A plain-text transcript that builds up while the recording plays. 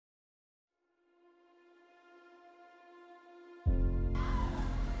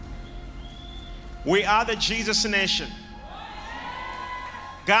We are the Jesus nation.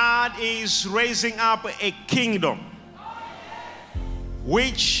 God is raising up a kingdom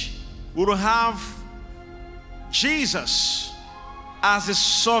which will have Jesus as the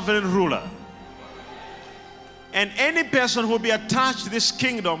sovereign ruler. And any person who will be attached to this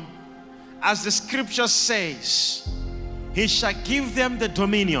kingdom, as the scripture says, he shall give them the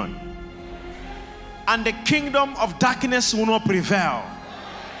dominion, and the kingdom of darkness will not prevail.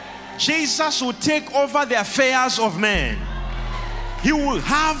 Jesus will take over the affairs of men. He will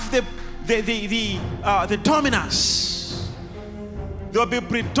have the dominance. There will be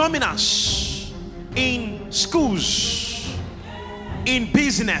predominance in schools, in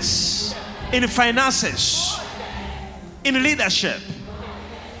business, in finances, in leadership.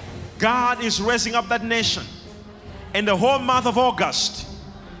 God is raising up that nation. In the whole month of August,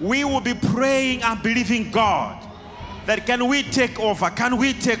 we will be praying and believing God that can we take over? Can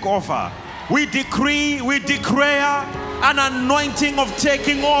we take over? We decree, we declare an anointing of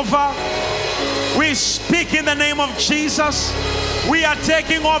taking over. We speak in the name of Jesus. We are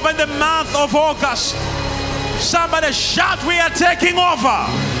taking over in the month of August. Somebody shout, we are taking over.